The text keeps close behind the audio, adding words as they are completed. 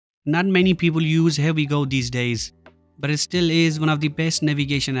Not many people use HERE WeGo these days, but it still is one of the best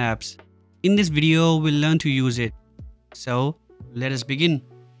navigation apps. In this video, we'll learn to use it. So, let us begin.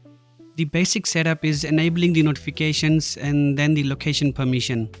 The basic setup is enabling the notifications and then the location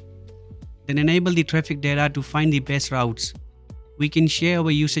permission. Then enable the traffic data to find the best routes. We can share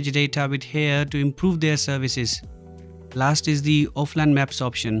our usage data with HERE to improve their services. Last is the offline maps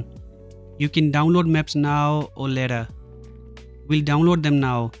option. You can download maps now or later. We'll download them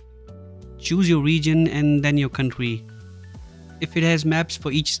now. Choose your region and then your country. If it has maps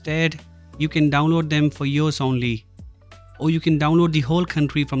for each state, you can download them for yours only. Or you can download the whole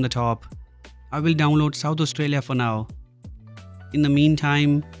country from the top. I will download South Australia for now. In the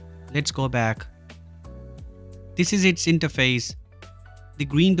meantime, let's go back. This is its interface. The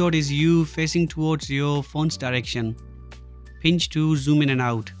green dot is you facing towards your phone's direction. Pinch to zoom in and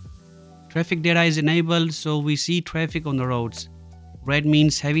out. Traffic data is enabled, so we see traffic on the roads. Red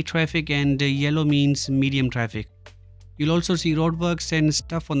means heavy traffic and yellow means medium traffic. You'll also see roadworks and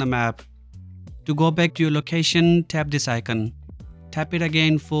stuff on the map. To go back to your location, tap this icon. Tap it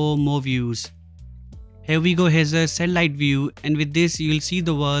again for more views. HERE WeGo has a satellite view, and with this you'll see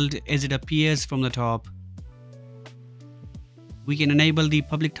the world as it appears from the top. We can enable the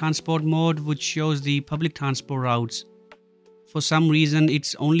public transport mode, which shows the public transport routes. For some reason,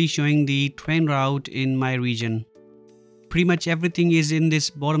 it's only showing the train route in my region. Pretty much everything is in this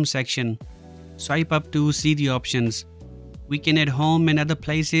bottom section. Swipe up to see the options. We can add home and other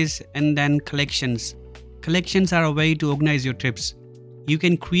places, and then collections. Collections are a way to organize your trips. You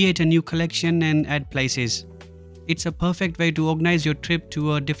can create a new collection and add places. It's a perfect way to organize your trip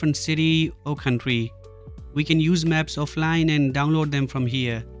to a different city or country. We can use maps offline and download them from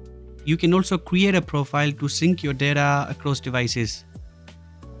here. You can also create a profile to sync your data across devices.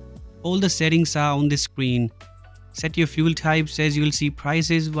 All the settings are on this screen. Set your fuel types as you will see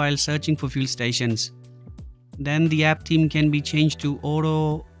prices while searching for fuel stations. Then the app theme can be changed to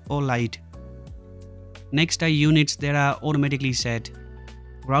auto or light. Next are units that are automatically set.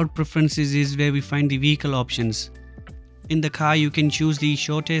 Route preferences is where we find the vehicle options. In the car you can choose the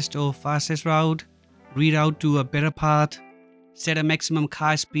shortest or fastest route, reroute to a better path, set a maximum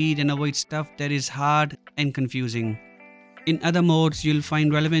car speed and avoid stuff that is hard and confusing. In other modes you'll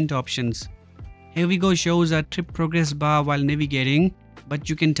find relevant options. HERE WeGo shows a trip progress bar while navigating, but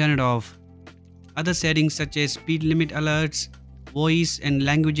you can turn it off. Other settings such as speed limit alerts, voice and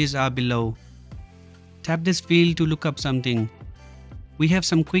languages are below. Tap this field to look up something. We have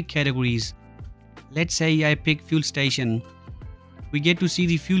some quick categories. Let's say I pick fuel station. We get to see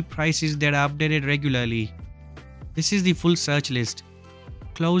the fuel prices that are updated regularly. This is the full search list.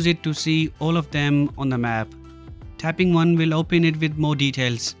 Close it to see all of them on the map. Tapping one will open it with more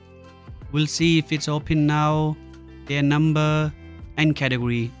details. We'll see if it's open now, their number and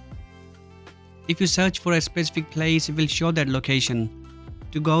category. If you search for a specific place, it will show that location.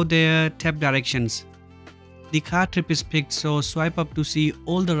 To go there, tap directions. The car trip is picked, so swipe up to see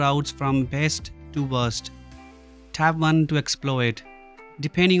all the routes from best to worst. Tap 1 to explore it.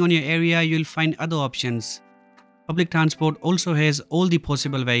 Depending on your area, you'll find other options. Public transport also has all the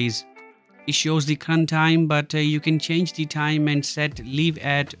possible ways. It shows the current time, but you can change the time and set leave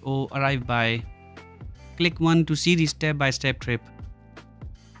at or arrive by. Click 1 to see the step-by-step trip.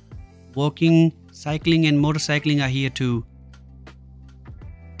 Walking, cycling and motorcycling are here too.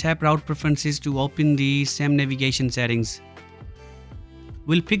 Tap route preferences to open the same navigation settings.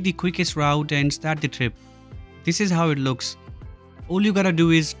 We'll pick the quickest route and start the trip. This is how it looks. All you gotta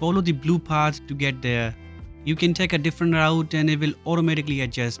do is follow the blue path to get there. You can take a different route and it will automatically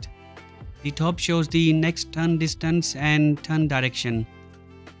adjust. The top shows the next turn distance and turn direction.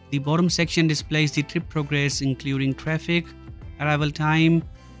 The bottom section displays the trip progress including traffic, arrival time,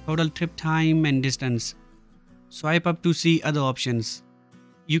 total trip time and distance. Swipe up to see other options.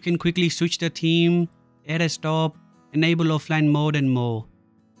 You can quickly switch the theme, add a stop, enable offline mode and more.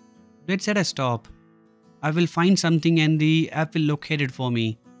 Let's add a stop. I will find something and the app will locate it for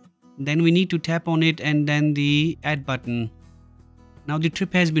me. Then we need to tap on it and then the add button. Now the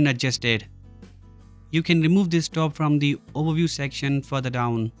trip has been adjusted. You can remove this stop from the overview section further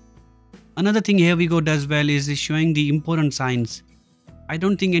down. Another thing HERE WeGo does well is showing the important signs. I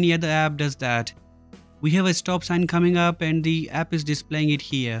don't think any other app does that. We have a stop sign coming up and the app is displaying it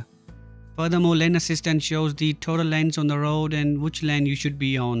here. Furthermore, lane assistant shows the total lanes on the road and which lane you should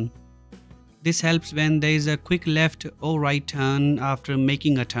be on. This helps when there is a quick left or right turn after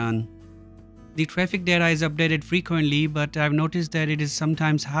making a turn. The traffic data is updated frequently, but I've noticed that it is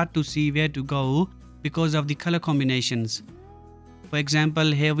sometimes hard to see where to go because of the color combinations. For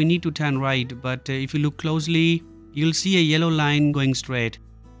example, here we need to turn right, but if you look closely, you'll see a yellow line going straight.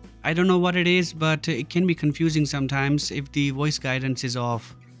 I don't know what it is, but it can be confusing sometimes if the voice guidance is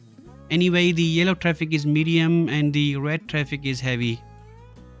off. Anyway, the yellow traffic is medium and the red traffic is heavy.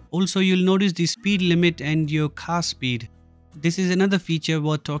 Also, you'll notice the speed limit and your car speed. This is another feature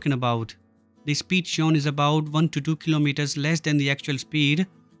worth talking about. The speed shown is about 1 to 2 kilometers less than the actual speed,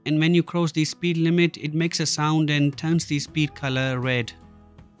 and when you cross the speed limit, it makes a sound and turns the speed color red.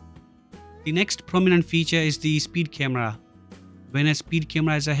 The next prominent feature is the speed camera. When a speed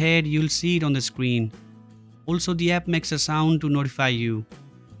camera is ahead, you'll see it on the screen. Also, the app makes a sound to notify you.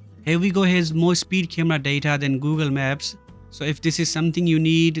 HERE WeGo has more speed camera data than Google Maps, so if this is something you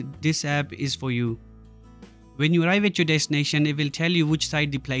need, this app is for you. When you arrive at your destination, it will tell you which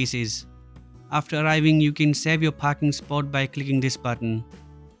side the place is. After arriving, you can save your parking spot by clicking this button.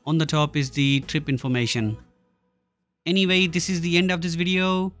 On the top is the trip information. Anyway, this is the end of this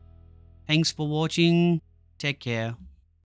video. Thanks for watching. Take care.